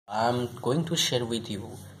I'm going to share with you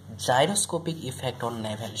gyroscopic effect on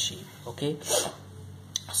naval ship. Okay,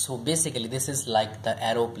 so basically this is like the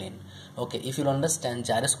aeroplane. Okay, if you understand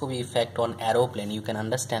gyroscopic effect on aeroplane, you can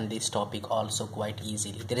understand this topic also quite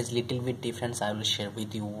easily. There is little bit difference. I will share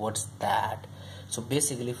with you what's that. So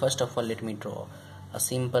basically, first of all, let me draw a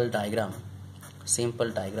simple diagram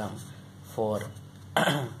for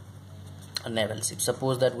a naval ship.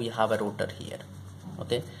 Suppose that we have a rotor here.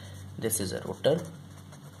 Okay, this is a rotor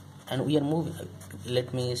and we are moving.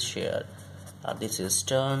 Let me share. This is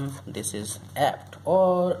stern, this is aft,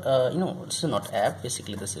 or this is not aft.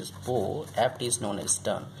 Basically this is bow. Aft is known as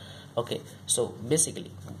stern. Okay, so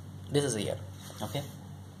basically this is here. Okay,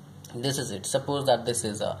 this is it. Suppose that this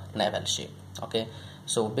is a naval ship. Okay,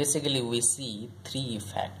 so basically we see three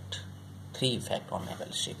effect on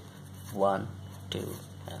naval ship: 1, 2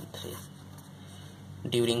 and 3.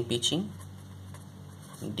 During pitching,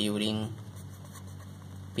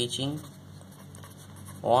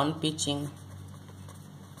 on pitching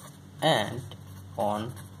and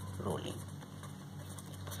on rolling.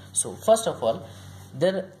 So first of all,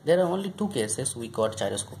 there are only two cases we got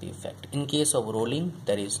gyroscopic effect. In case of rolling,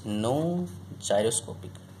 there is no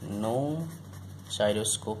gyroscopic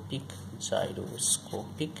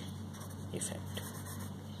effect.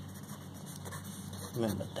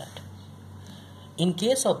 Remember that. In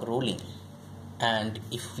case of rolling, and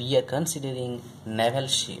if we are considering naval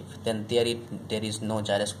ship, then there is no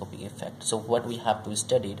gyroscopic effect. So what we have to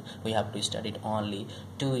study only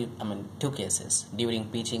two cases: during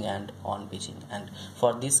pitching and on pitching. And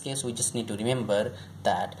for this case, we just need to remember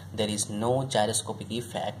that there is no gyroscopic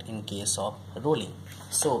effect in case of rolling.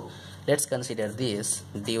 So let's consider this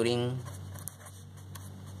during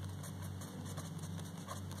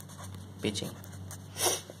pitching.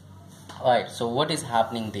 Alright, so what is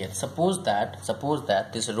happening there? Suppose that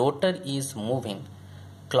this rotor is moving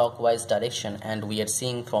clockwise direction, and we are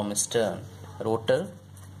seeing from stern. Rotor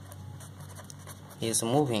is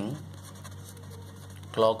moving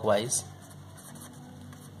clockwise,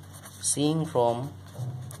 seeing from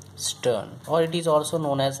stern, or it is also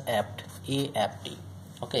known as aft, AFT.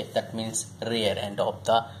 Okay, that means rear end of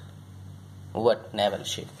the naval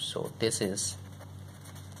ship. So this is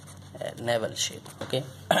naval ship. Okay,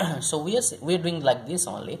 so we are doing like this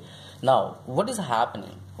only. Now what is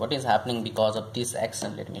happening because of this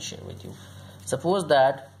action? Let me share with you. Suppose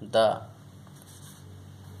that the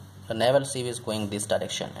naval ship is going this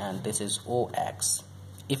direction, and this is OX.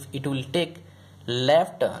 If it will take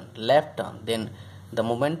left turn, then the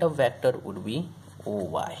momentum vector would be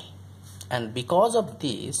OY, and because of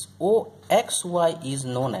this, OXY is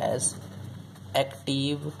known as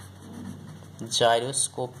active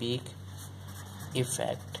gyroscopic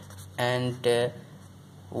effect, and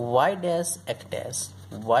y dash x dash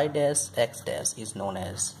is known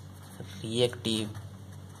as reactive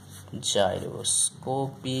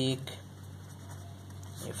gyroscopic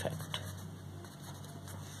effect.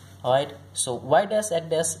 Alright, so y dash x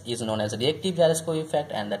dash is known as reactive gyroscopic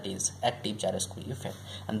effect, and that is active gyroscopic effect.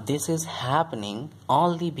 And this is happening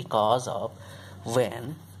only because of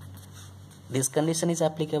when this condition is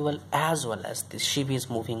applicable, as well as the ship is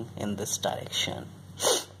moving in this direction.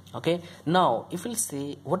 Okay, now if we'll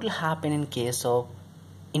say what will happen in case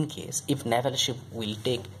if naval ship will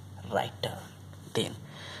take right turn,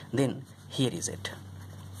 then here is it.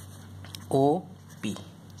 OP.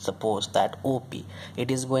 Suppose that OP,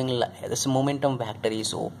 it is going like this, momentum vector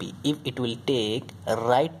is OP. If it will take a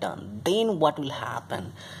right turn, then what will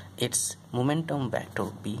happen? Its momentum vector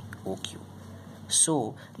would be OQ.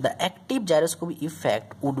 So the active gyroscopic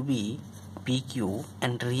effect would be PQ,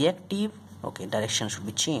 and reactive, okay, direction should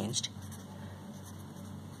be changed,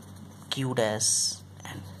 Q dash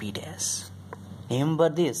and P dash. Remember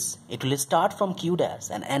this, it will start from Q dash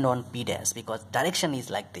and end on P dash, because direction is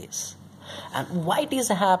like this. And why it is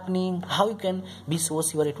happening, how you can be so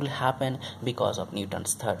sure it will happen? Because of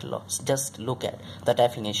Newton's third law. Just look at the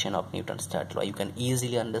definition of Newton's third law. You can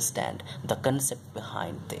easily understand the concept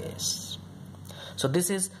behind this. So this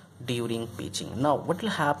is during pitching. Now what will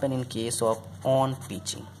happen in case of on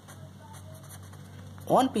pitching?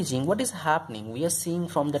 On pitching, what is happening? We are seeing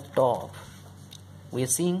from the top.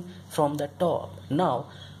 Now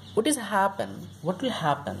what will happen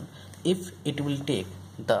if it will take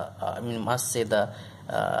the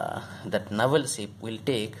that naval ship will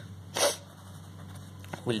take,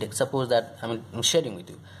 suppose that I'm sharing with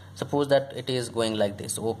you. Suppose that it is going like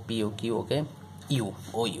this, OP, OQ, okay, U,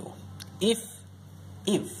 OU. If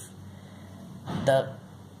the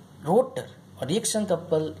rotor or reaction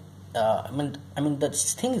couple, the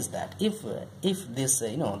thing is that if this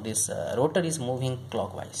rotor is moving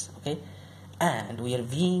clockwise, okay, and we are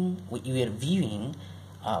viewing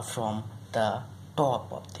from the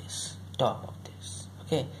top of this,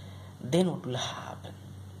 okay. Then what will happen?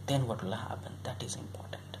 That is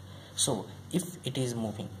important. So if it is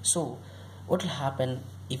moving, so what will happen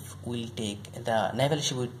if we'll take the naval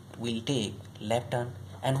ship will take left turn,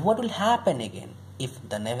 and what will happen again if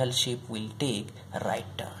the naval ship will take right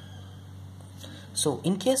turn? So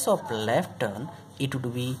in case of left turn, it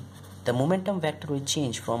would be the momentum vector will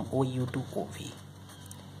change from OU to OV,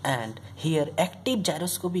 and here active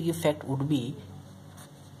gyroscopic effect would be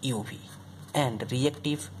UV and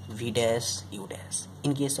reactive V dash U dash.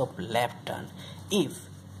 In case of left turn, if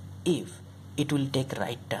it will take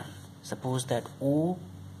right turn, suppose that OY,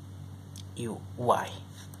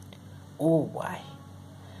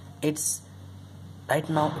 it's right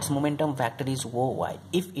now its momentum vector is OY.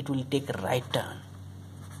 If it will take right turn,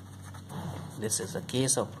 this is a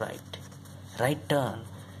case of right turn,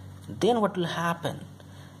 then what will happen?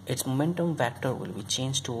 Its momentum vector will be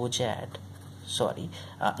changed to OZ.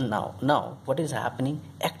 Now what is happening?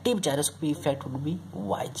 Active gyroscopic effect would be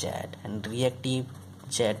YZ and reactive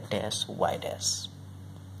Z dash Y dash.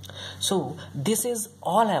 So this is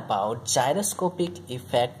all about gyroscopic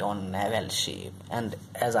effect on naval ship, and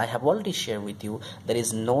as I have already shared with you, there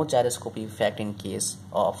is no gyroscopic effect in case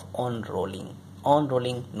of on-rolling,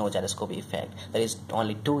 no gyroscopic effect. There is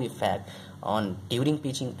only two effects on during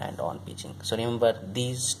pitching and on pitching. So remember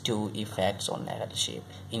these two effects on naval ship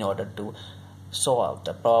in order to solve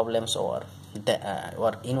the problems or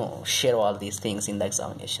share all these things in the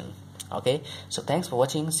examination. Okay, so thanks for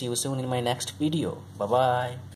watching. See you soon in my next video. Bye bye.